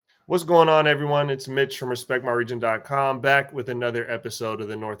What's going on, everyone? It's Mitch from RespectMyRegion.com back with another episode of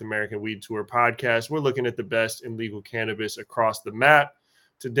the North American Weed Tour podcast. We're looking at the best in legal cannabis across the map.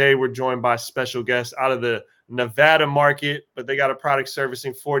 Today, we're joined by special guests out of the Nevada market, but they got a product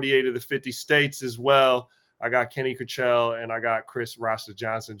servicing 48 of the 50 states as well. I got Kenny Cottrell and I got Chris Rasta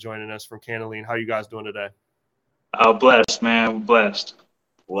Johnson joining us from CannaLean. How you guys doing today? Oh, blessed, man. We're blessed.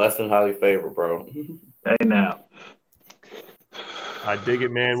 Blessed and highly favored, bro. Hey, now. I dig it,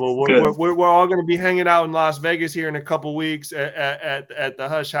 man. Well, we're all going to be hanging out in Las Vegas here in a couple weeks at the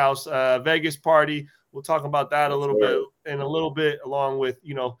Hush House Vegas party. We'll talk about that a little bit, along with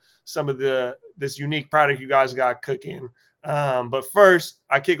some of this unique product you guys got cooking. But first,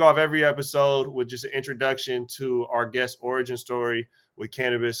 I kick off every episode with just an introduction to our guest origin story with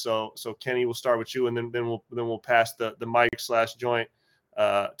cannabis. So Kenny, we'll start with you, and then we'll pass the mic / joint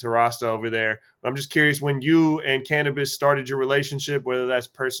to Rasta over there. But I'm just curious, when you and cannabis started your relationship, whether that's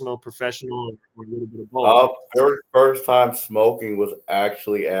personal, professional, or a little bit of both. First time smoking was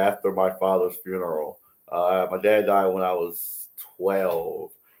actually after my father's funeral. My dad died when I was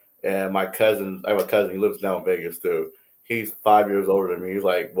 12, and I have a cousin, he lives down in Vegas too. He's 5 years older than me. He's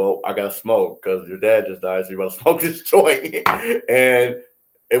like, well, I gotta smoke because your dad just died, so you gotta smoke this joint. And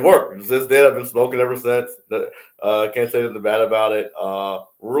it worked. Since then, I've been smoking ever since. Can't say anything bad about it.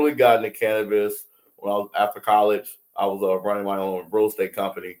 Really got into cannabis when I was after college. I was running my own real estate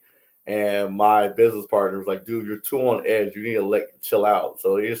company, and my business partner was like, "Dude, you're too on edge. You need to chill out."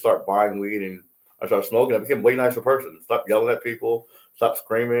 So he just started buying weed, and I started smoking. I became a way nicer person. Stop yelling at people. Stop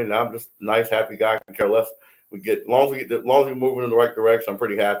screaming. And I'm just a nice, happy guy. I can care less. As long as we're moving in the right direction, I'm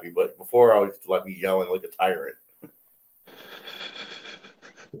pretty happy. But before, I was just be yelling like a tyrant.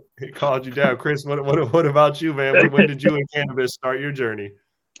 He called you down. Chris, what about you, man? When did you and cannabis start your journey?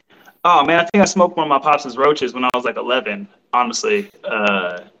 Oh, man, I think I smoked one of my pops' roaches when I was like 11, honestly.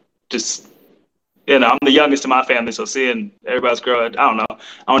 I'm the youngest in my family, so seeing everybody's growing, I don't know.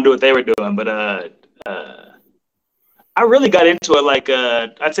 I don't do what they were doing, but I really got into it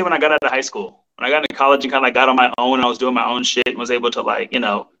I'd say when I got out of high school. When I got into college and kind of got on my own, and I was doing my own shit and was able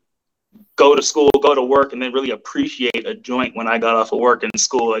to go to school, go to work, and then really appreciate a joint when I got off of work and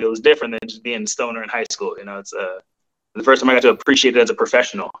school. It was different than just being a stoner in high school. It's the first time I got to appreciate it as a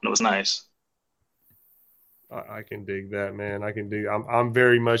professional, and it was nice. I can dig that, man. I'm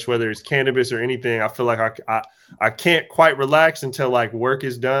very much, whether it's cannabis or anything, I feel like I can't quite relax until work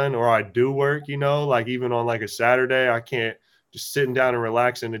is done, or I do work, even on a Saturday, I can't just sitting down and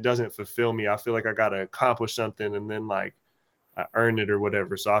relaxing. It doesn't fulfill me. I feel like I got to accomplish something, and then I earned it or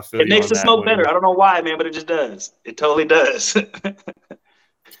whatever. So I feel it makes the smoke better. I don't know why, man, but it just does. It totally does. I think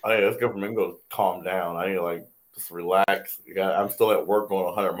that's good for me. Go calm down. I need to just relax. I'm still at work going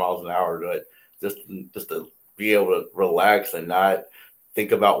 100 miles an hour, but just to be able to relax and not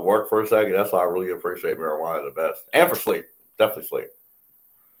think about work for a second. That's why I really appreciate marijuana the best. And for sleep, definitely sleep.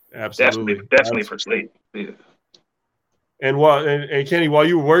 Absolutely, definitely for sleep. Yeah. And Kenny, while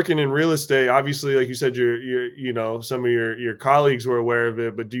you were working in real estate, obviously, like you said, some of your colleagues were aware of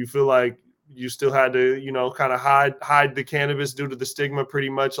it, but do you feel like you still had to, kind of hide the cannabis due to the stigma pretty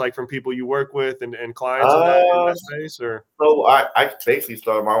much from people you work with and clients in that space? Or so I basically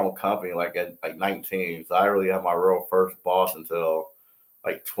started my own company at 19. So I really had my real first boss until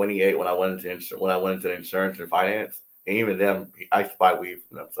 28 when I went into insurance and finance. And even then, I used to buy weed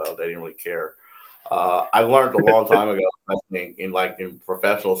from them, so they didn't really care. I learned a long time ago, I think, in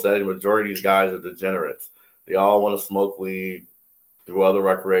professional setting, the majority of these guys are degenerates. They all want to smoke weed, do other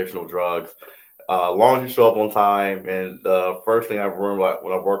recreational drugs. As long as you show up on time, and the first thing I remember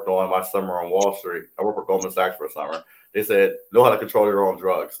when I worked on my summer on Wall Street, I worked for Goldman Sachs for a summer. They said, know how to control your own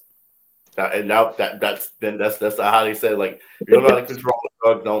drugs. That's how they said, if you don't know how to control the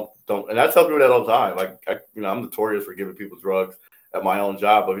drug, don't. And I tell people that all the time. I'm notorious for giving people drugs at my own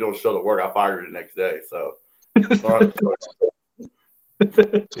job, but if you don't show the work, I fire you the next day. So,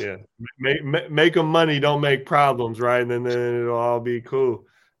 yeah, make them money, don't make problems, right? And then it'll all be cool.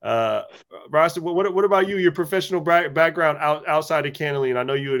 Rasta, what about you? Your professional background outside of CannaLean? I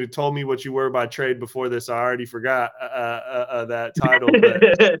know you had told me what you were by trade before this. I already forgot that title, but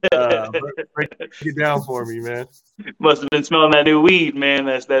break it down for me, man. Must have been smelling that new weed, man.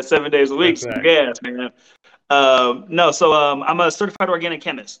 That's 7 days a week, some gas, man. I'm a certified organic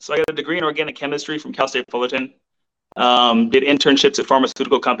chemist. So I got a degree in organic chemistry from Cal State Fullerton. Did internships at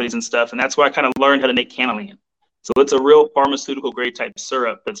pharmaceutical companies and stuff. And that's where I kind of learned how to make CannaLean. So it's a real pharmaceutical grade type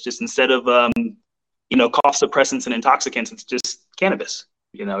syrup. That's just instead of, cough suppressants and intoxicants, it's just cannabis.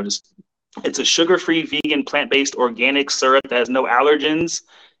 It's a sugar-free, vegan, plant-based organic syrup that has no allergens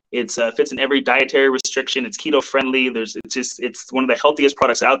It's fits in every dietary restriction. It's keto friendly. It's one of the healthiest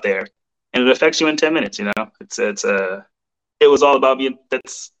products out there, and it affects you in 10 minutes. You know, it was all about me.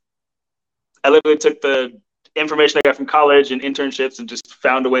 I literally took the information I got from college and internships and just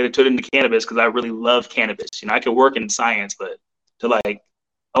found a way to turn it into cannabis because I really love cannabis. You know, I could work in science, but to like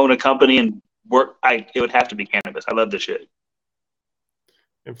own a company and work, it would have to be cannabis. I love this shit.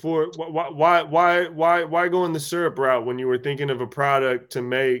 And for why go in the syrup route when you were thinking of a product to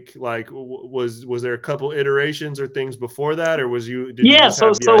make? Like, was there a couple iterations or things before that, or was you? Did you just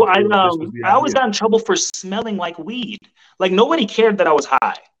have the idea I always got in trouble for smelling like weed. Like nobody cared that I was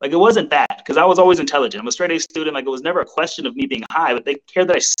high. Like it wasn't that because I was always intelligent. I'm a straight A student. Like it was never a question of me being high, but they cared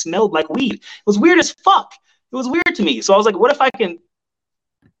that I smelled like weed. It was weird as fuck. It was weird to me. So I was like, what if I can?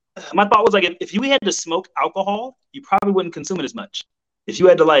 My thought was like, if you had to smoke alcohol, you probably wouldn't consume it as much. If you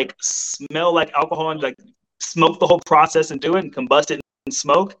had to like smell like alcohol and like smoke the whole process and do it and combust it and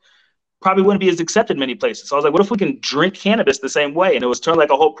smoke, probably wouldn't be as accepted in many places. So I was like, what if we can drink cannabis the same way? And it was turned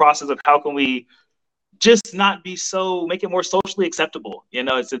like a whole process of how can we just not be so, make it more socially acceptable. You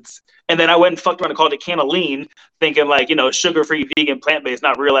know, and then I went and fucked around and called it CannaLean, thinking like, you know, sugar-free, vegan, plant-based,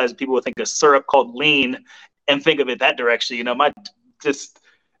 not realizing people would think a syrup called lean and think of it that direction. You know, man,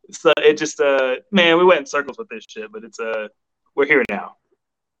 we went in circles with this shit, but we're here now.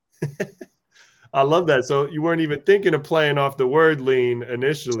 I love that. So you weren't even thinking of playing off the word lean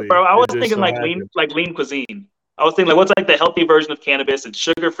initially. Bro, I was thinking like lean cuisine. I was thinking like, what's like the healthy version of cannabis? It's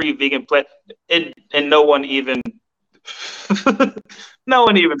sugar-free, vegan, plant, and no one even heard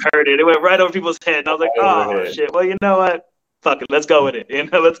it. It went right over people's head. And I was like, oh shit. Well, you know what? Fuck it. Let's go with it. You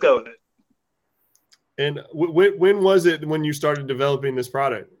know, let's go with it. And when was it when you started developing this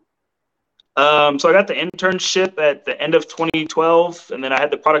product? So I got the internship at the end of 2012, and then I had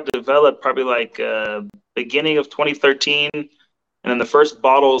the product developed probably like beginning of 2013, and then the first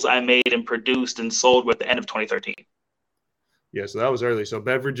bottles I made and produced and sold were at the end of 2013. Yeah, so that was early. So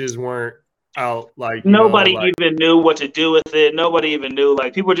beverages weren't out like nobody even knew what to do with it. Nobody even knew,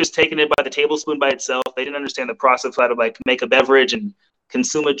 like people were just taking it by the tablespoon by itself. They didn't understand the process of how to like make a beverage and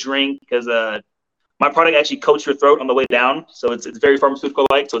consume a drink because my product actually coats your throat on the way down. So it's very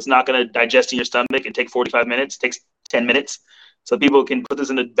pharmaceutical-like. So it's not going to digest in your stomach and take 45 minutes. It takes 10 minutes. So people can put this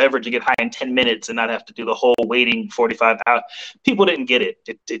in a beverage and get high in 10 minutes and not have to do the whole waiting 45 hours. People didn't get it.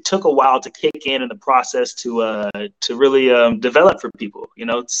 It took a while to kick in the process to really develop for people. You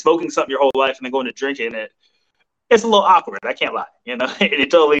know, smoking something your whole life and then going to drinking it, it's a little awkward. I can't lie. You know,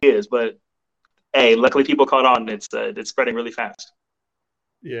 it totally is. But hey, luckily people caught on. It's spreading really fast.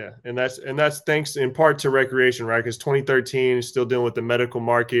 Yeah, and that's thanks in part to recreation, right? Because 2013 is still dealing with the medical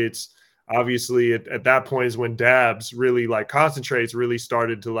markets. Obviously, at that point is when dabs really like concentrates really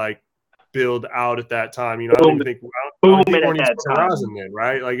started to like build out at that time. You know, I don't even think weren't even horizon then,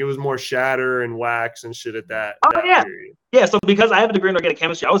 right? Like it was more shatter and wax and shit at that. Period. Yeah. So because I have a degree in organic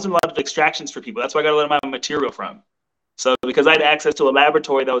chemistry, I was doing a lot of extractions for people. That's where I got a lot of my material from. So because I had access to a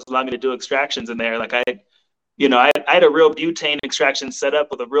laboratory that was allowing me to do extractions in there, like I had a real butane extraction set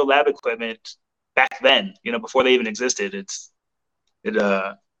up with a real lab equipment back then, you know, before they even existed. It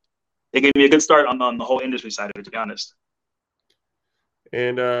gave me a good start on the whole industry side of it, to be honest.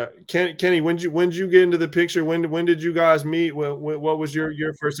 And Kenny, when did you get into the picture? When did you guys meet? What was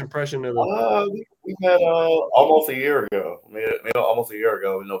your first impression of them? We met almost a year ago. Almost a year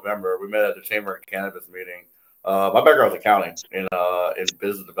ago in November. We met at the Chamber of Cannabis meeting. My background is accounting in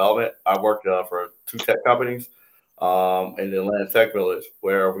business development. I worked for 2 tech companies in the Atlanta Tech Village,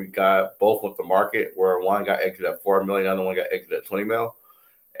 where we got both with the market, where one got exited at $4 million, the other one got exited at $20 million.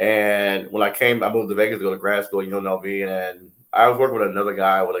 And when I moved to Vegas to go to grad school at UNLV, and I was working with another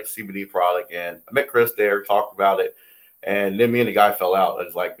guy with a CBD product, and I met Chris there, talked about it, and then me and the guy fell out.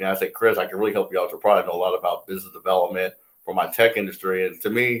 It's like, man, I said, Chris, I can really help you out with your product. I know a lot about business development for my tech industry, and to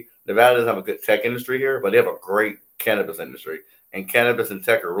me, Nevada doesn't have a good tech industry here, but they have a great cannabis industry. And cannabis and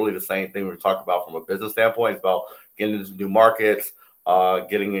tech are really the same thing we talk about from a business standpoint. It's about getting into new markets,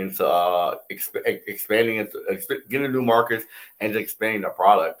 getting into expanding into getting new markets and just expanding the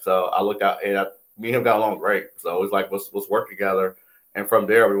product. So I looked out, and me and him got along great. So it was like, let's work together. And from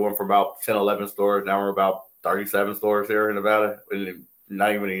there, we went from about 10, 11 stores. Now we're about 37 stores here in Nevada. In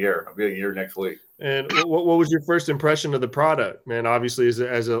not even a year. I'll be a year next week. And what was your first impression of the product, man? Obviously, as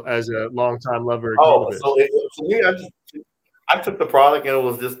a longtime lover. So me, I took the product, and it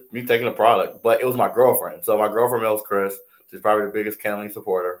was just me taking the product, but it was my girlfriend. So my girlfriend knows Chris. She's probably the biggest CannaLean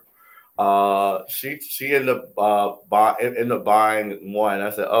supporter. She ended up buying one.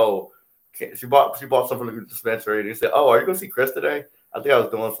 I said, oh, she bought some from the dispensary, and he said, oh, are you going to see Chris today? I think I was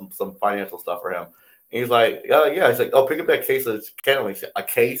doing some financial stuff for him. And he's like, yeah. He's like, oh, pick up that case of CannaLean. A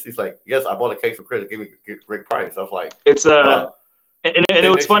case? He's like, yes, I bought a case from Chris. Give me a great price. I was like, it's and it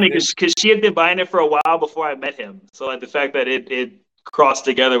was funny because she had been buying it for a while before I met him. So like the fact that it crossed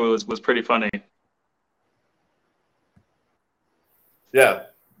together was pretty funny. Yeah.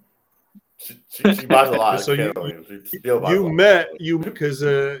 She buys a lot. So you met because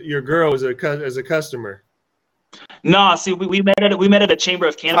your girl was as a customer. No, see, we met at a Chamber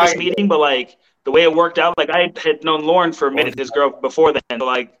of Cannabis meeting, but like the way it worked out, like I had known Lauren for a minute, his girl before then. So,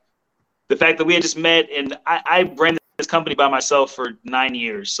 like the fact that we had just met, and I ran this company by myself for 9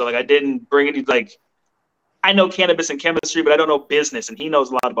 years, so like I didn't bring any like. I know cannabis and chemistry, but I don't know business, and he knows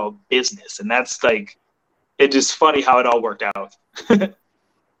a lot about business, and that's like, it's just funny how it all worked out.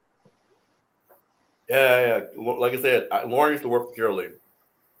 Yeah. Like I said, Lauren used to work for Curaleaf,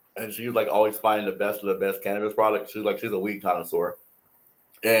 and she was like always finding the best of the best cannabis products. She's a weed connoisseur,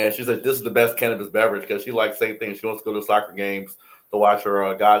 and she said this is the best cannabis beverage because she likes same thing. She wants to go to soccer games to watch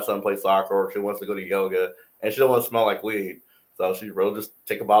her godson play soccer, or she wants to go to yoga, and she don't want to smell like weed. So she wrote, just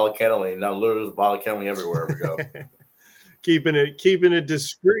take a bottle of CannaLean. Now literally there's a bottle of CannaLean everywhere we go. keeping it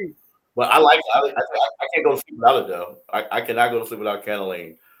discreet. But I can't go to sleep without it though. I cannot go to sleep without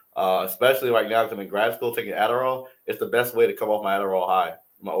CannaLean. Especially right now because I'm in grad school taking Adderall. It's the best way to come off my Adderall high.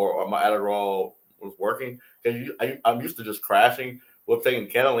 Or my Adderall was working. Because I'm used to just crashing. With taking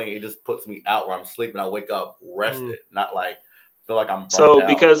CannaLean, it just puts me out where I'm sleeping. I wake up rested, not like feel like I'm so out.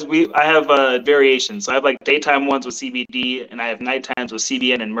 Because I have variations. So I have like daytime ones with CBD, and I have nighttimes with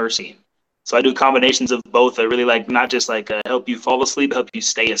CBN and Mercy. So I do combinations of both. I really like not just like help you fall asleep, help you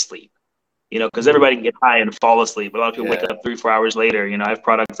stay asleep. You know, because everybody can get high and fall asleep. A lot of people wake up 3-4 hours later. You know, I have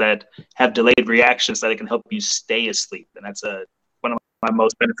products that have delayed reactions that it can help you stay asleep, and that's one of my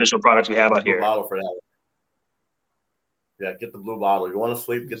most beneficial products we have out here. Bottle for that. Yeah, get the blue bottle. You want to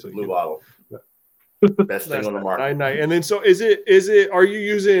sleep? Get the blue bottle. Best thing on the market. Night. And then, so is it? Are you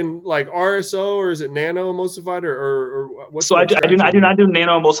using like RSO or is it nano emulsified or what? So I do not do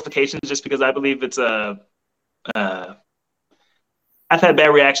nano emulsifications just because I believe it's I've had bad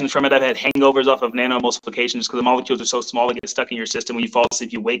reactions from it. I've had hangovers off of nano emulsifications because the molecules are so small they get stuck in your system. When you fall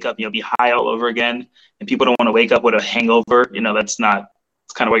asleep, you wake up, you'll be high all over again. And people don't want to wake up with a hangover. You know, it's kind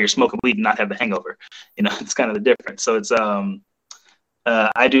of why you're smoking weed and not have the hangover. You know, it's kind of the difference. So it's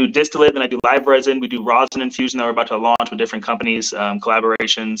I do distillate and I do live resin. We do rosin infusion that we're about to launch with different companies,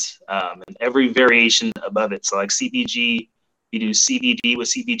 collaborations, and every variation above it. So like CBG, we do CBD with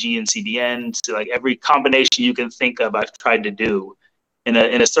CBG and CBN. So like every combination you can think of, I've tried to do in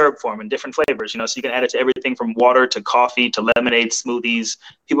a syrup form in different flavors, you know, so you can add it to everything from water to coffee to lemonade, smoothies.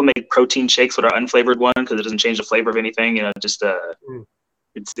 People make protein shakes with our unflavored one because it doesn't change the flavor of anything, you know, just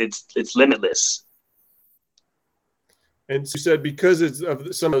it's limitless. And you said because it's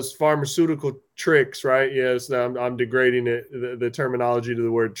of some of those pharmaceutical tricks, right? Yes, I'm degrading the terminology to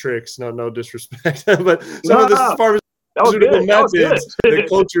the word tricks. No disrespect, but some of this pharmaceutical methods that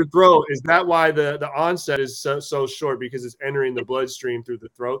coat your throat. Is that why the onset is so short because it's entering the bloodstream through the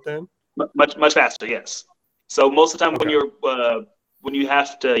throat? Then much faster, yes. So most of the time when your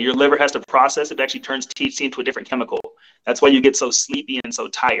liver has to process, it actually turns THC into a different chemical. That's why you get so sleepy and so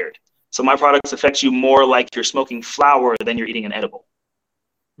tired. So my products affect you more like you're smoking flour than you're eating an edible.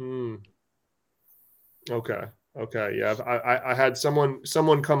 Okay. Yeah. I had someone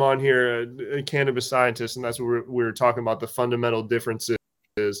come on here, a cannabis scientist, and that's what we were talking about, the fundamental differences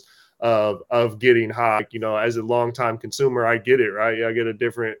of getting high. You know, as a longtime consumer, I get it, right? I get a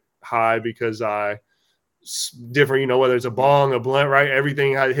different high because different, you know, whether it's a bong, a blunt, right?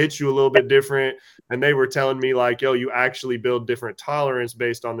 Everything hits you a little bit different. And they were telling me like, yo, you actually build different tolerance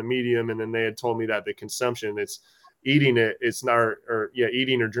based on the medium. And then they had told me that the consumption, it's eating it, it's not,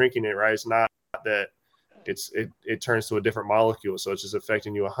 eating or drinking it, right? It's not that it turns to a different molecule. So it's just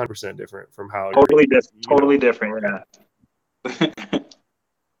affecting you 100% different from how totally different. Yeah.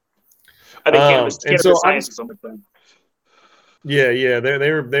 I think cannabis science is so much fun. Yeah.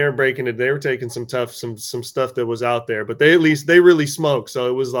 They were breaking it. They were taking some stuff that was out there, but they really smoke. So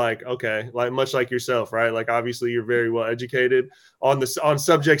it was like, okay, like much like yourself, right? Like obviously you're very well educated on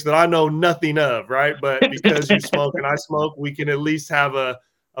subjects that I know nothing of, right? But because you smoke and I smoke, we can at least have I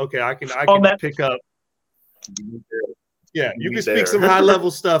can pick up. Yeah, you can speak some high level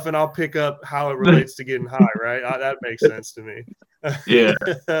stuff, and I'll pick up how it relates to getting high, right? That makes sense to me. Yeah.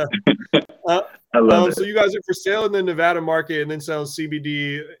 I love it. So you guys are for sale in the Nevada market and then sell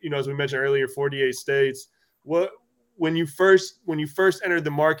CBD, you know, as we mentioned earlier, 48 states. When you first entered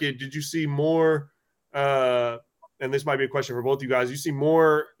the market, did you see more and this might be a question for both of you guys, you see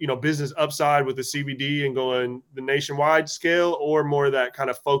more, business upside with the CBD and going the nationwide scale, or more of that kind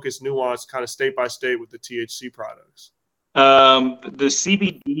of focused nuance kind of state by state with the THC products? The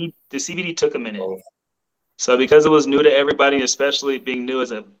CBD took a minute. So because it was new to everybody, especially being new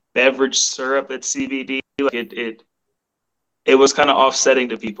as a beverage syrup at CBD, like it was kind of offsetting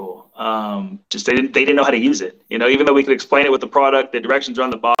to people. Just they didn't know how to use it. Even though we could explain it with the product, the directions are on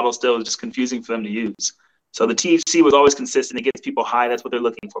the bottle, still was just confusing for them to use. So the THC was always consistent. It gets people high. That's what they're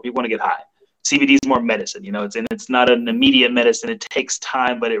looking for. People want to get high. CBD is more medicine. It's not an immediate medicine. It takes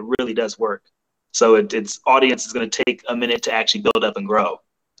time, but it really does work. So its audience is going to take a minute to actually build up and grow.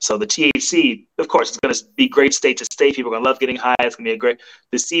 So the THC, of course, it's going to be great state to state. People are going to love getting high. It's going to be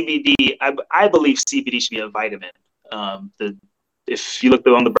the CBD, I believe CBD should be a vitamin. If you look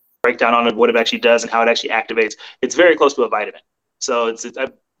on the breakdown on it, what it actually does and how it actually activates, it's very close to a vitamin. So it's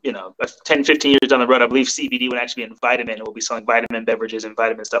 10, 15 years down the road, I believe CBD would actually be in vitamin, and we'll be selling vitamin beverages and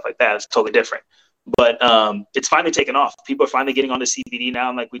vitamin stuff like that. It's totally different. But it's finally taken off. People are finally getting onto CBD now.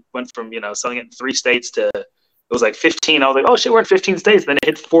 And like we went from, selling it in 3 states to, it was like 15. I was like, oh shit, we're in 15 states. Then it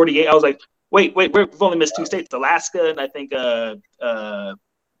hit 48. I was like, wait, we've only missed 2 states, Alaska and I think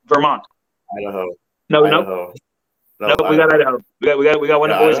Vermont. Idaho. No, we got Idaho. Idaho. We got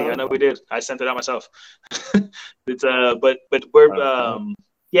one in Boise. I know we did. I sent it out myself. It's but we're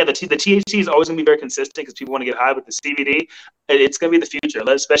the THC is always going to be very consistent because people want to get high. With the CBD, it's going to be the future,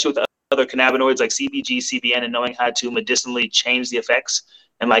 especially with the other cannabinoids like CBG, CBN, and knowing how to medicinally change the effects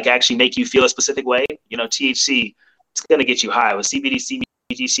and like actually make you feel a specific way. THC, it's going to get you high. With CBD,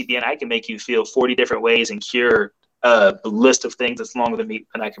 CBG, CBN, I can make you feel 40 different ways and cure a list of things that's longer than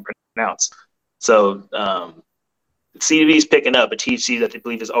I can pronounce. So CBD is picking up, but THC, I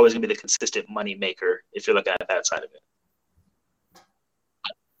believe, is always going to be the consistent money maker if you're looking at that side of it.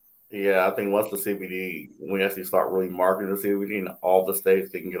 Yeah, I think once the CBD, we actually start really marketing the CBD in all the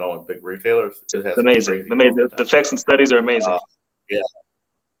states, they can get on with big retailers. It's amazing. The effects and studies are amazing. Yeah,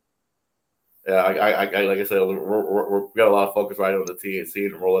 like I said, we got a lot of focus right on the THC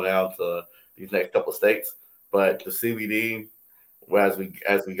and rolling out to these next couple of states. But the CBD, as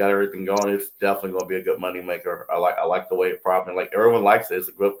we got everything going, it's definitely going to be a good money maker. I like the way it probably, like, everyone likes it.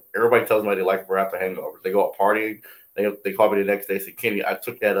 Everybody tells me they like it for after hangovers. They go out partying. They call me the next day and say, Kenny, I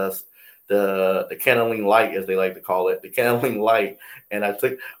took that the CannaLean light, as they like to call it, the CannaLean light, and I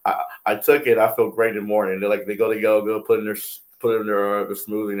took it. I feel great in the morning. They're like, they go put it in their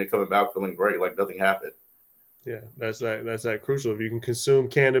smoothie, and they're coming back feeling great, like nothing happened. Yeah, that's that crucial. If you can consume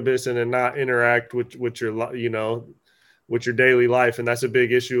cannabis and then not interact with your with your daily life, and that's a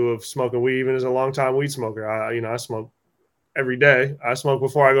big issue of smoking weed. Even as a longtime weed smoker, I smoke every day. I smoke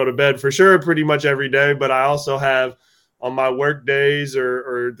before I go to bed for sure, pretty much every day. But I also have on my work days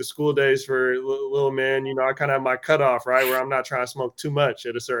or the school days for little man, I kind of have my cutoff, right, where I'm not trying to smoke too much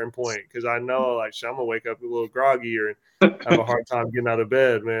at a certain point because I know, like, I'm gonna wake up a little groggy or have a hard time getting out of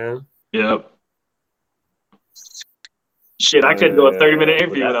bed, man. Yep. Shit, I couldn't do a 30-minute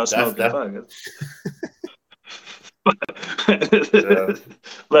interview without smoking.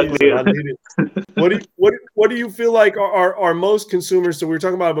 Luckily, I need it. What do you feel like are most consumers? So we were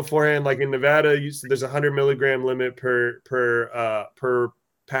talking about it beforehand, like in Nevada, there's 100 milligram limit per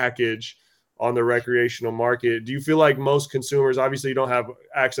package on the recreational market. Do you feel like most consumers, obviously you don't have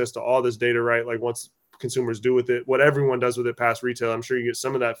access to all this data, right? Like once consumers do with it, what everyone does with it past retail, I'm sure you get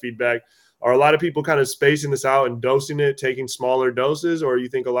some of that feedback. Are a lot of people kind of spacing this out and dosing it, taking smaller doses, or you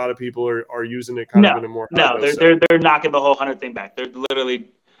think a lot of people are using it kind of in a more they're knocking the whole 100 thing back. They're literally,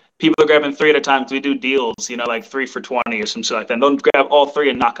 people are grabbing 3 at a time. We do deals, like 3 for $20 or some shit like that. And they'll grab all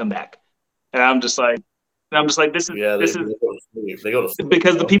 3 and knock them back. And I'm just like, this is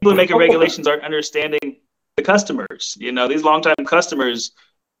because the people who make regulations aren't understanding the customers. These longtime customers,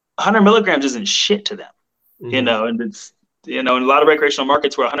 100 milligrams isn't shit to them. And it's. In a lot of recreational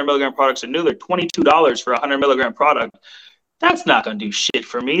markets where 100 milligram products are new, they're $22 for a 100 milligram product. That's not going to do shit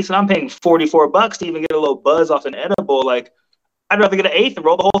for me. So I'm paying $44 to even get a little buzz off an edible. Like, I'd rather get an eighth and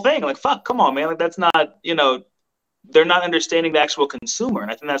roll the whole thing. Like, fuck, come on, man. Like, that's not, they're not understanding the actual consumer.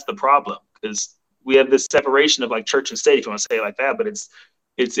 And I think that's the problem, because we have this separation of like church and state, if you want to say it like that. But it's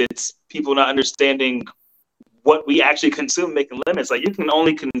people not understanding what we actually consume, making limits. Like, you can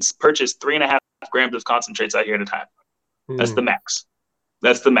only purchase 3.5 grams of concentrates out here at a time. That's the max.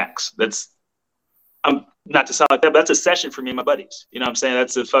 I'm not to sound like that, but that's a session for me and my buddies. You know what I'm saying?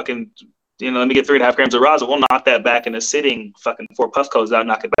 That's a fucking, let me get 3.5 grams of rosin. We'll knock that back in a sitting, fucking 4 puff codes out,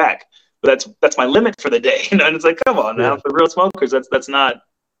 knock it back. But that's my limit for the day. And it's like, come on now, for real smokers, that's not.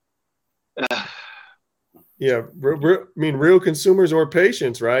 Yeah, I mean, real consumers or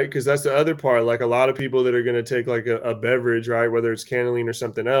patients, right? Because that's the other part. Like a lot of people that are going to take like a beverage, right, whether it's CannaLean or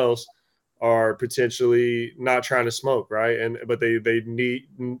something else, are potentially not trying to smoke, right? And but they need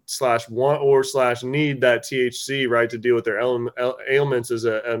 /want need that THC, right, to deal with their ailments as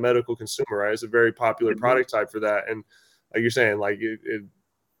a medical consumer, right? It's a very popular product type for that. And like you're saying, like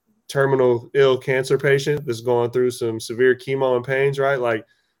terminal ill cancer patient that's going through some severe chemo and pains, right? Like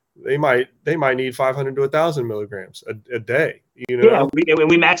they might need 500 to 1,000 milligrams a day. You know? Yeah,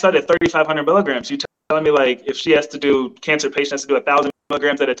 we max out at 3,500 milligrams. You telling me like if she has to do cancer patient has to do 1,000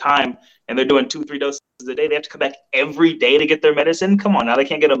 milligrams at a time, and they're doing 2-3 doses a day, they have to come back every day to get their medicine. Come on, now they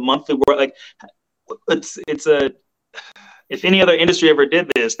can't get a monthly worth. Like it's a if any other industry ever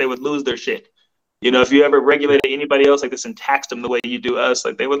did this, they would lose their shit. You know, if you ever regulated anybody else like this and taxed them the way you do us,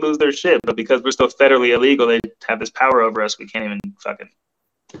 like they would lose their shit. But because we're still federally illegal, they have this power over us. We can't even fucking.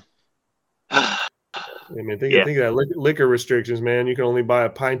 I mean, think of that liquor restrictions, man. You can only buy a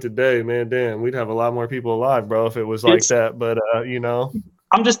pint a day, man. Damn, we'd have a lot more people alive, bro, if it was like that. But you know,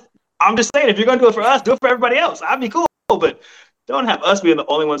 I'm just saying, if you're gonna do it for us, do it for everybody else. I'd be cool, but don't have us being the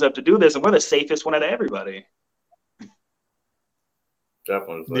only ones that have to do this, and we're the safest one out of everybody.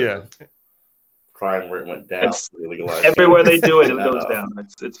 Definitely. Yeah. Crime rate went down. Everywhere they do it, it goes down.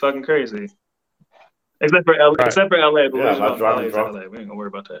 It's fucking crazy. Except for LA. Right. Except for LA. But yeah, not driving drunk. LA. We ain't gonna worry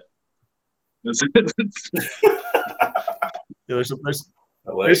about that. There's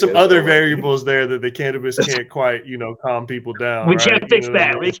some other variables there that the cannabis can't quite, calm people down. We can't fix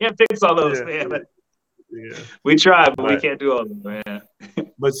that. We can't fix all those, man. Yeah. We try, but we can't do all of them, man.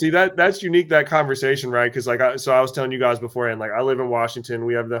 But see, that's unique, that conversation, right? Because I was telling you guys beforehand, like I live in Washington.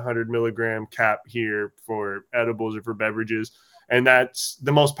 We have the 100 milligram cap here for edibles or for beverages. And that's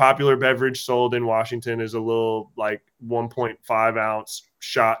the most popular beverage sold in Washington is a little like 1.5 ounce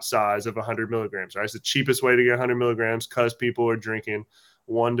shot size of 100 milligrams, right? It's the cheapest way to get 100 milligrams because people are drinking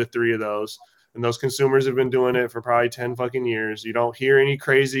 1 to 3 of those. And those consumers have been doing it for probably 10 fucking years. You don't hear any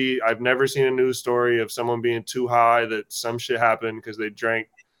crazy. I've never seen a news story of someone being too high that some shit happened because they drank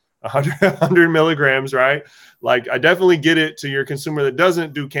 100 milligrams, right? Like I definitely get it to your consumer that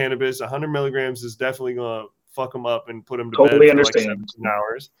doesn't do cannabis. 100 milligrams is definitely going to fuck them up and put them to bed for like 17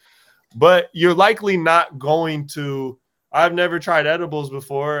 hours. But you're likely not going to. I've never tried edibles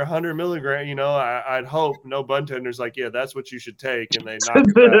before. 100 milligram, I'd hope no budtenders like, yeah, that's what you should take, and they knock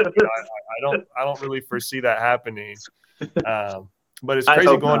it out. I don't really foresee that happening. But it's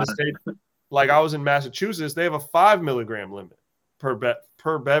crazy going to state like I was in Massachusetts. They have a 5 milligram limit per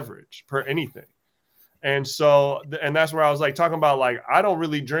beverage, per anything. And so, and that's where I was like talking about, like, I don't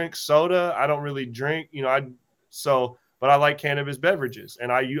really drink soda. I don't really drink, but I like cannabis beverages,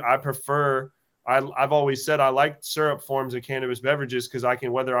 and I prefer. I've always said I like syrup forms of cannabis beverages because I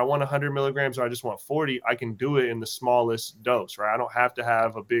can, whether I want 100 milligrams or I just want 40, I can do it in the smallest dose, right? I don't have to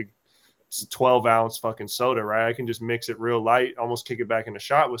have a big 12 ounce fucking soda, right? I can just mix it real light, almost kick it back in a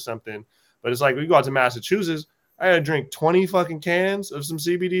shot with something. But it's like we go out to Massachusetts, I had to drink 20 fucking cans of some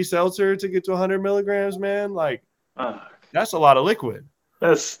CBD seltzer to get to 100 milligrams, man. Like, that's a lot of liquid.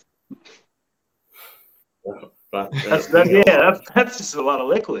 That's just a lot of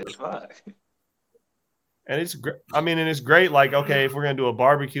liquid. Fuck. And it's great. I mean, and it's great. Like, okay, if we're going to do a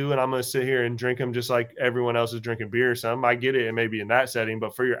barbecue and I'm going to sit here and drink them just like everyone else is drinking beer or something, I get it. And maybe in that setting,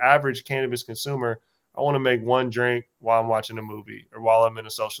 but for your average cannabis consumer, I want to make one drink while I'm watching a movie or while I'm in a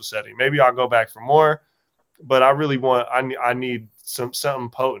social setting. Maybe I'll go back for more, but I really I need something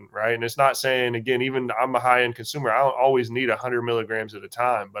potent, right? And it's not saying, again, even I'm a high end consumer, I don't always need 100 milligrams at a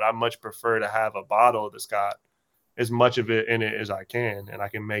time, but I much prefer to have a bottle that's got as much of it in it as I can. And I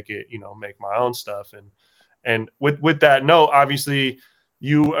can make it, make my own stuff. And with that note, obviously,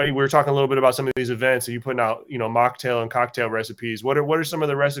 we were talking a little bit about some of these events that you putting out, mocktail and cocktail recipes. What are some of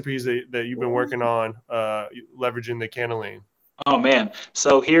the recipes that you've been working on, leveraging the CannaLean? Oh man!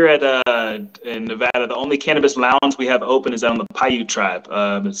 So here in Nevada, the only cannabis lounge we have open is out on the Paiute Tribe.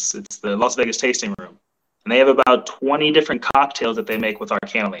 It's the Las Vegas Tasting Room, and they have about 20 different cocktails that they make with our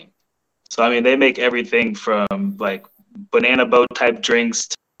CannaLean. So I mean, they make everything from like banana boat type drinks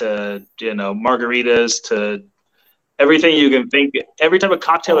to margaritas to everything you can think. Every type of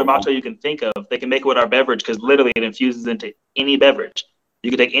cocktail or mocktail you can think of, they can make it with our beverage because literally it infuses into any beverage. You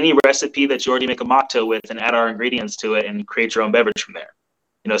can take any recipe that you already make a mocktail with and add our ingredients to it and create your own beverage from there.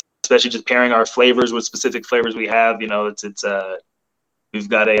 Especially just pairing our flavors with specific flavors we have. We've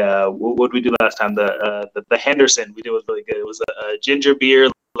got what did we do last time? The Henderson we did was really good. It was a ginger beer,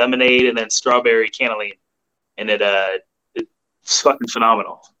 lemonade, and then strawberry CannaLean, and it's fucking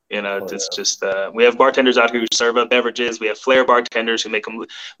phenomenal. You know, it's just we have bartenders out here who serve up beverages. We have flair bartenders who make them.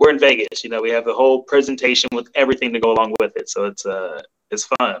 We're in Vegas. You know, we have the whole presentation with everything to go along with it. So it's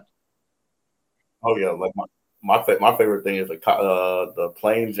fun. Oh yeah, like my favorite thing is the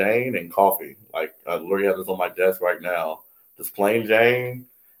plain Jane and coffee. Like I literally have this on my desk right now. This plain Jane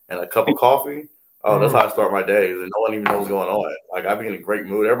and a cup of coffee. Oh, that's how I start my days, and no one even knows what's going on. Like I be in a great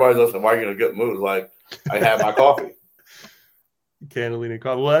mood. Everybody's asking, "Why are you in a good mood?" It's like I have my coffee. CannaLean and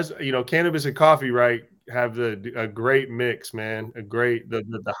coffee. Well, that's, you know, cannabis and coffee, right? Have a great mix, man. A great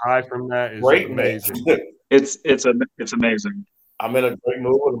the high from that is Great amazing. It's amazing. I'm in a great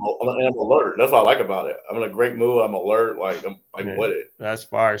mood and I'm alert. That's what I like about it. I'm in a great mood. I'm alert. Like I'm with it. That's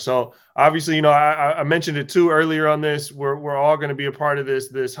fire. So obviously, you know, I mentioned it too earlier on this. We're all going to be a part of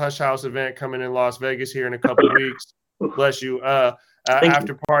this Hush House event coming in Las Vegas here in a couple of weeks. Bless you.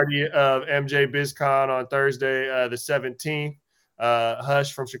 After party of MJ Biz Con on Thursday, the 17th.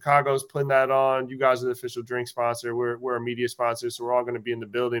 Hush from Chicago is putting that on. You guys are the official drink sponsor. We're a media sponsor, so we're all going to be in the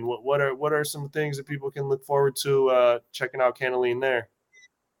building. What are some things that people can look forward to checking out CannaLean there?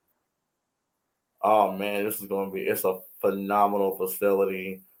 Oh man, it's a phenomenal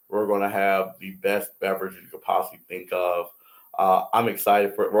facility. We're going to have the best beverage you could possibly think of. I'm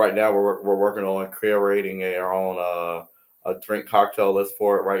excited for it. Right now. We're working on curating our own a drink cocktail list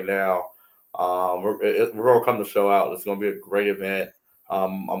for it right now. We're gonna come to show out. It's gonna be a great event.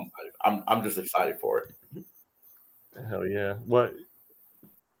 I'm just excited for it. Hell yeah! What,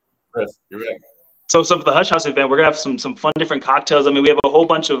 Chris? You're right. So for the Hush House event, we're gonna have some fun different cocktails. I mean, we have a whole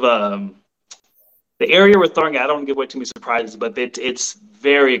bunch of the area we're throwing out. I don't want to give away too many surprises, but it's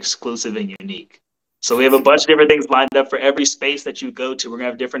very exclusive and unique. So we have a bunch of different things lined up for every space that you go to. We're gonna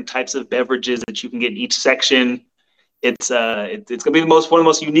have different types of beverages that you can get in each section. It's gonna be one of the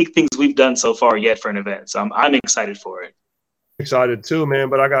most unique things we've done so far yet for an event. So I'm excited for it. Excited too,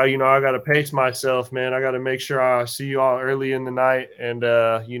 man. But I got to pace myself, man. I got to make sure I see you all early in the night, and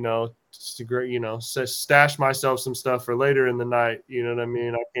stash myself some stuff for later in the night. You know what I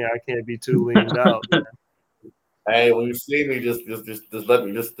mean? I can't be too leaned out. Man. Hey, when you see me, just let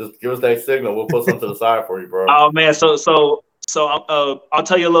me just give us that signal. We'll put something to the side for you, bro. Oh man, So I'll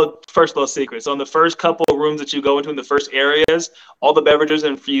tell you a little secret. So in the first couple of rooms that you go into in the first areas, all the beverages are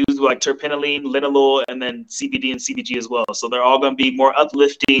infused with like terpinolene, linalool, and then CBD and CBG as well. So they're all going to be more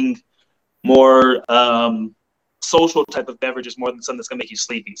uplifting, more social type of beverages, more than something that's going to make you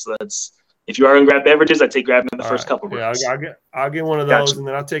sleepy. So that's, if you are going to grab beverages, I'd say grab them in the first couple of rooms. Yeah, I'll get one of those, and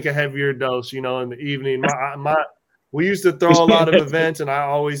then I'll take a heavier dose, in the evening. We used to throw a lot of events, and I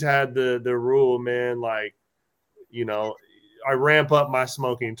always had the rule, man, like, I ramp up my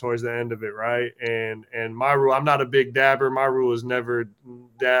smoking towards the end of it, right? And my rule, I'm not a big dabber. My rule is never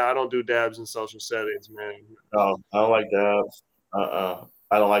I don't do dabs in social settings, man. No, I don't like dabs. I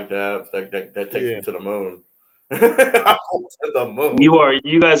don't like dabs. That takes me to the moon. To the moon.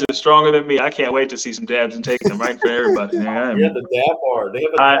 You guys are stronger than me. I can't wait to see some dabs and take them right for everybody. Man. Yeah, the dab bar.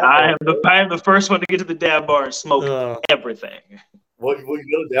 I am the first one to get to the dab bar and smoke everything. Well,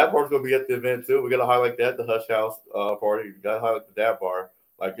 the dab bar's gonna be at the event too. We gotta highlight that, the Hush House party. You gotta highlight the dab bar.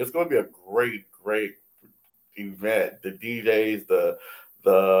 Like, it's gonna be a great event. The DJs, the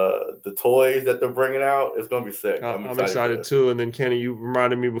toys that they're bringing out, it's gonna be sick. I'm excited too. And then Kenny, you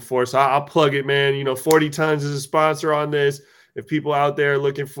reminded me before, so I'll plug it, man. 40 Tons is a sponsor on this. If people out there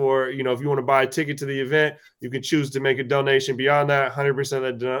looking for, if you want to buy a ticket to the event, you can choose to make a donation beyond that. 100%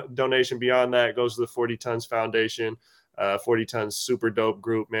 of the donation beyond that goes to the 40 Tons Foundation. 40 Tons, super dope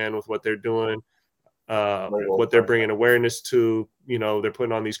group, man, with what they're doing, what they're bringing awareness to. They're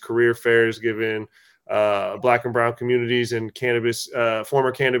putting on these career fairs, giving Black and brown communities and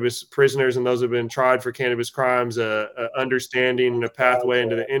former cannabis prisoners and those who have been tried for cannabis crimes, understanding and a pathway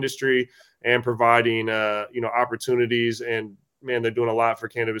into the industry, and providing opportunities. And man, they're doing a lot for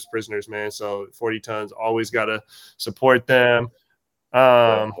cannabis prisoners, man. So 40 Tons, always got to support them.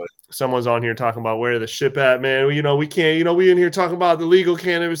 Someone's on here talking about where the ship at, man. We can't, we in here talking about the legal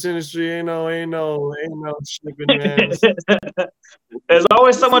cannabis industry. Ain't no shipping, man. There's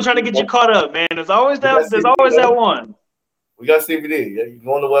always someone trying to get you caught up, man. There's always that one. We got CBD. You can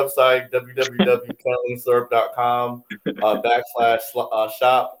go on the website, www.CannaLeanSyrup.com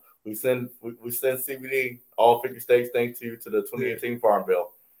 /shop. We send CBD all 50 states thanks to the 2018 Farm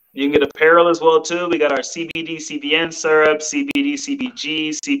Bill. You can get apparel as well, too. We got our CBD, CBN syrup, CBD,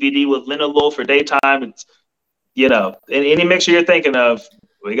 CBG, CBD with linalool for daytime. It's, any mixture you're thinking of,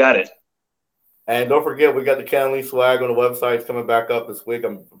 we got it. And don't forget, we got the CannaLean swag on the website. It's coming back up this week.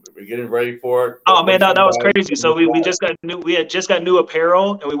 We're getting ready for it. Oh, man, that was crazy. So we had just got new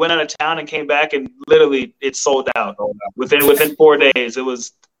apparel, and we went out of town and came back, and literally it sold out within 4 days. It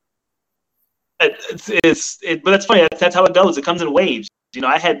was But that's funny. That's how it goes. It comes in waves. You know,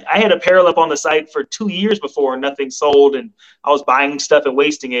 I had apparel up on the site for 2 years before nothing sold, and I was buying stuff and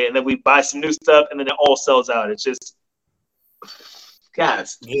wasting it, and then we buy some new stuff, and then it all sells out. It's just,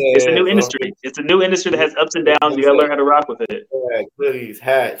 guys, it's a new industry. It's a new industry that has ups and downs. You gotta learn how to rock with it. Yeah, goodies,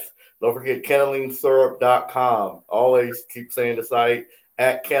 hats. Don't forget CannaLeanSyrup.com. Always keep saying the site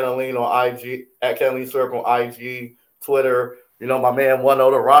at CannaLean on IG, at CannaLeanSyrup on IG, Twitter. You know, my man, one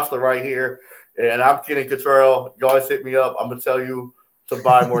the roster right here. And I'm kidding, Cottrell. You always hit me up. I'm gonna tell you to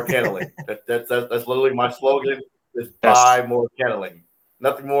buy more CannaLean. That's literally my slogan. Is buy more CannaLean.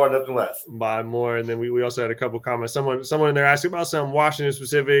 Nothing more, nothing less. Buy more. And then we also had a couple comments. Someone in there asking about something Washington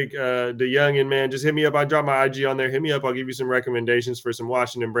specific. The youngin, man, just hit me up. I drop my IG on there. Hit me up. I'll give you some recommendations for some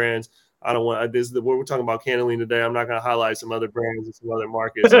Washington brands. I don't want this. We're talking about CannaLean today. I'm not going to highlight some other brands and some other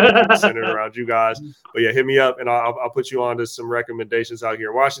markets centered around you guys. But yeah, hit me up and I'll put you on to some recommendations out here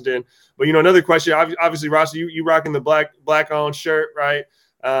in Washington. But you know, another question. Obviously, Ross, you rocking the black owned shirt, right?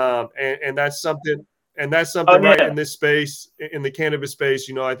 And that's something. And that's something right in this space, in the cannabis space.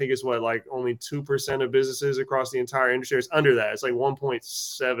 You know, I think it's like only 2% of businesses across the entire industry. It's under that. It's like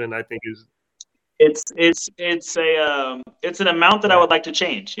 1.7. I think is. It's an amount that I would like to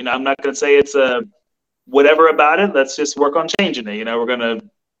change. You know, I'm not going to say it's whatever about it. Let's just work on changing it. You know, we're going to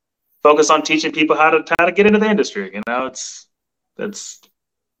focus on teaching people how to get into the industry. You know, it sucks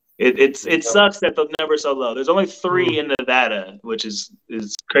that the numbers so low. There's only 3 in Nevada, which is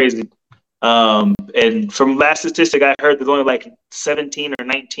crazy. And from last statistic I heard, there's only like 17 or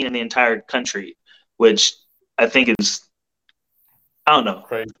 19 in the entire country, which I think is, I don't know.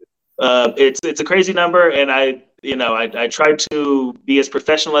 Crazy. It's a crazy number, and I try to be as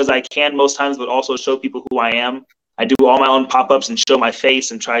professional as I can most times, but also show people who I am. I do all my own pop-ups and show my face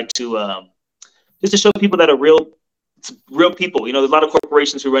and try to just to show people that are real people. You know, there's a lot of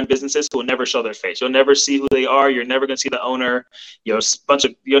corporations who run businesses who will never show their face. You'll never see who they are. You're never going to see the owner. You'll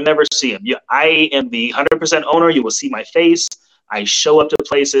never see them. I am the 100% owner. You will see my face. I show up to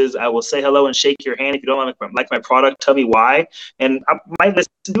places. I will say hello and shake your hand. If you don't like my product, tell me why. And I might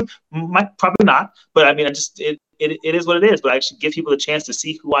listen to, might probably not. But I mean, it is what it is. But I should give people a chance to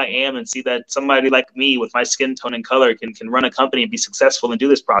see who I am and see that somebody like me with my skin tone and color can run a company and be successful and do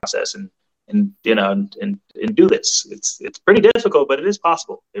this process and do this. It's pretty difficult, but it is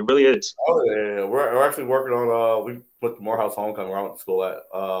possible. It really is. Oh yeah, we're actually working on. We put the Morehouse Homecoming around school at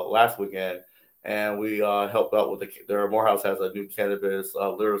last weekend. And we helped out with their Morehouse has a new cannabis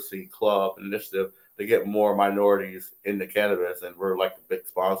literacy club initiative to get more minorities into cannabis, and we're like the big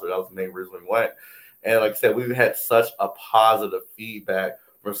sponsor. That was the main reason we went. And like I said, we've had such a positive feedback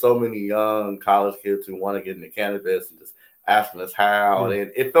from so many young college kids who want to get into cannabis and just asking us how.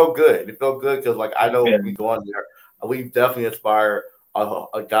 And it felt good. It felt good because like I know we go on there, we've definitely inspired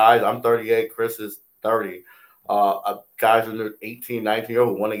guys. I'm 38, Chris is 30. Guys in their 18, 19-year-old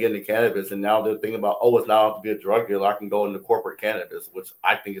who want to get into cannabis, and now they're thinking about, it's now I have to be a drug dealer. I can go into corporate cannabis, which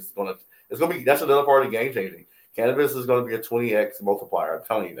I think it's gonna be. That's another part of the game changing. Cannabis is going to be a 20x multiplier. I'm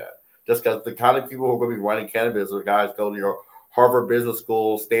telling you that. Just because the kind of people who are going to be running cannabis are guys go to your Harvard Business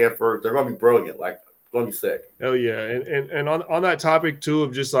School, Stanford. They're going to be brilliant. Like, it's going to be sick. Oh yeah, and on that topic too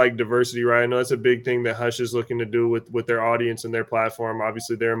of just like diversity, right? I know that's a big thing that Hush is looking to do with their audience and their platform.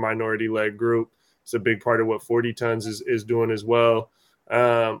 Obviously, they're a minority-led group. It's a big part of what 40 Tons is doing as well.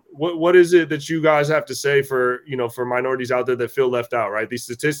 What is it that you guys have to say for minorities out there that feel left out, right? These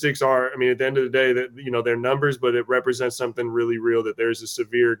statistics are, I mean, at the end of the day, that they're numbers, but it represents something really real, that there's a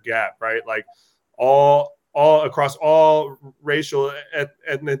severe gap, right? Like all across all racial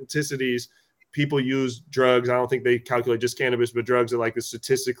ethnicities, people use drugs. I don't think they calculate just cannabis, but drugs at like a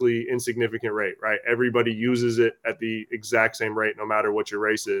statistically insignificant rate, right? Everybody uses it at the exact same rate, no matter what your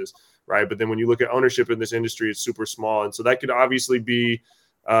race is, right? But then when you look at ownership in this industry, it's super small. And so that could obviously be,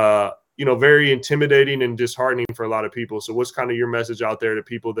 very intimidating and disheartening for a lot of people. So what's kind of your message out there to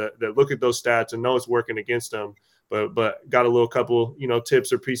people that look at those stats and know it's working against them, but got a little couple,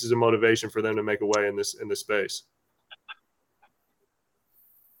 tips or pieces of motivation for them to make a way in this space?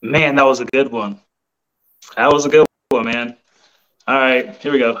 Man, that was a good one. That was a good one, man. All right,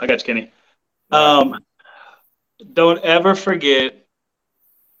 here we go. I got you, Kenny. Don't ever forget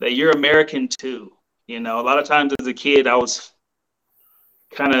that you're American too. A lot of times as a kid, I was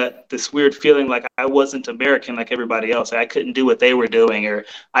kind of this weird feeling like I wasn't American like everybody else. I couldn't do what they were doing, or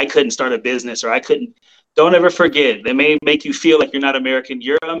I couldn't start a business, or I couldn't. Don't ever forget. They may make you feel like you're not American.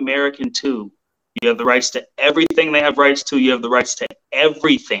 You're American too. You have the rights to everything they have rights to. You have the rights to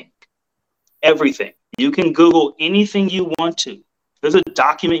everything. Everything. You can Google anything you want to. If there's a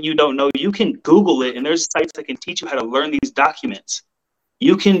document you don't know, you can Google it, and there's sites that can teach you how to learn these documents.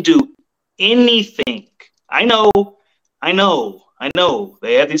 You can do anything. I know.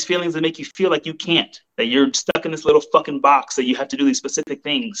 They have these feelings that make you feel like you can't, that you're stuck in this little fucking box, that you have to do these specific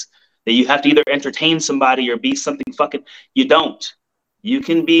things, that you have to either entertain somebody or be something fucking. You don't. You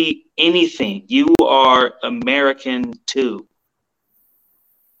can be anything. You are American too.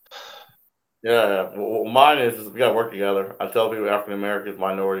 Yeah. Well, mine is we gotta work together. I tell people, African Americans,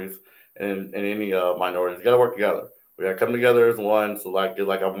 minorities, and any minorities, you gotta work together. We gotta come together as one. So like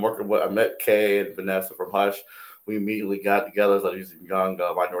I met Kay and Vanessa from Hush. We immediately got together as these young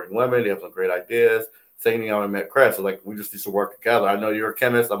minority women. They have some great ideas. Same thing I met Chris. So like we just need to work together. I know you're a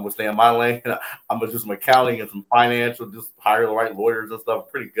chemist. I'm gonna stay in my lane. I'm gonna do some accounting and some financial, just hire the right lawyers and stuff.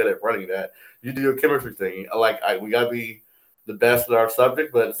 I'm pretty good at running that. You do your chemistry thing. We gotta be the best at our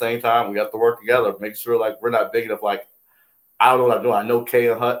subject, but at the same time, we have to work together. Make sure like we're not big enough. Like I don't know what I'm doing. I know Kay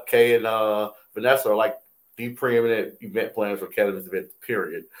and Vanessa are like the preeminent event planners for cannabis events.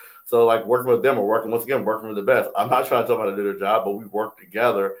 Period. So like working with them or working with the best. I'm not trying to tell them how to do their job, but we work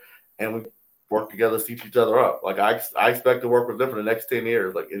together and we work together to teach each other up. Like I expect to work with them for the next 10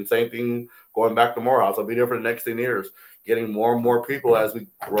 years. Like and same thing going back to Morehouse. I'll be there for the next 10 years, getting more and more people as we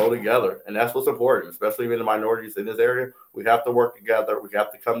grow together. And that's what's important, especially in the minorities in this area. We have to work together. We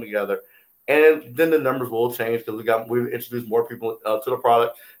have to come together. And then the numbers will change because we've introduced more people to the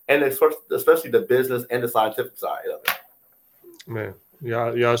product and especially the business and the scientific side of it. Man.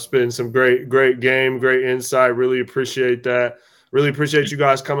 Y'all spitting some great game, great insight. Really appreciate that. Really appreciate you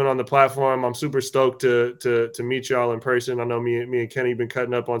guys coming on the platform. I'm super stoked to meet y'all in person. I know me and Kenny been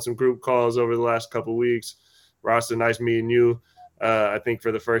cutting up on some group calls over the last couple of weeks. Rasta, nice meeting you. I think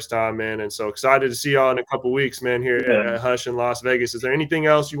for the first time, man. And so excited to see y'all in a couple of weeks, man, here at Hush in Las Vegas. Is there anything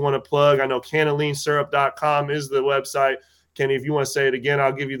else you want to plug? I know CannaLeanSyrup.com is the website. Kenny, if you want to say it again,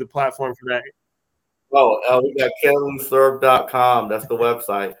 I'll give you the platform for that. We got CannaLeanSyrup.com. That's the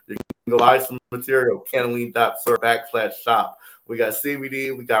website. You can go buy some material, CannaLean.syrup/shop. We got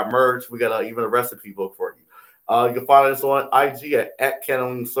CBD, we got merch, we got even a recipe book for you. You can find us on IG at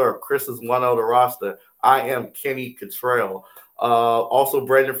CannaLeanSyrup. Chris is one of the roster. I am Kenny Cottrell. Also,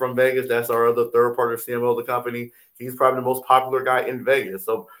 Brandon from Vegas. That's our other third partner CMO of the company. He's probably the most popular guy in Vegas.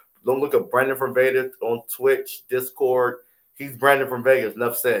 So don't look up Brandon from Vegas on Twitch, Discord. He's Brandon from Vegas.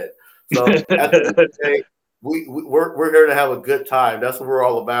 Enough said. So at the end of the day, we're here to have a good time. That's what we're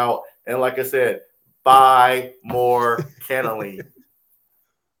all about. And like I said, buy more CannaLean.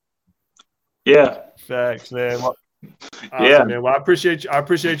 Yeah. Facts, man. Well, awesome, yeah, man. Well, I appreciate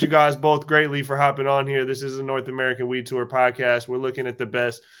you guys both greatly for hopping on here. This is a North American Weed Tour podcast. We're looking at the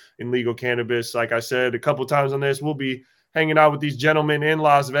best in legal cannabis. Like I said a couple times on this, we'll be hanging out with these gentlemen in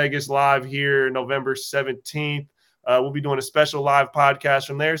Las Vegas live here November 17th. We'll be doing a special live podcast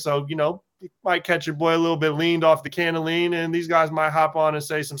from there. So, you might catch your boy a little bit leaned off the CannaLean, and these guys might hop on and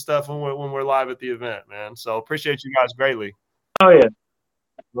say some stuff when we're live at the event, man. So appreciate you guys greatly. Oh, yeah.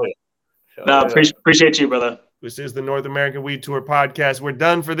 No, appreciate you, brother. This is the North American Weed Tour podcast. We're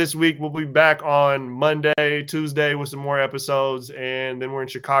done for this week. We'll be back on Monday, Tuesday with some more episodes, and then we're in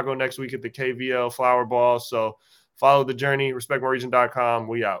Chicago next week at the KVL Flower Ball. So follow the journey, respectmoreregion.com.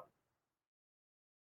 We out.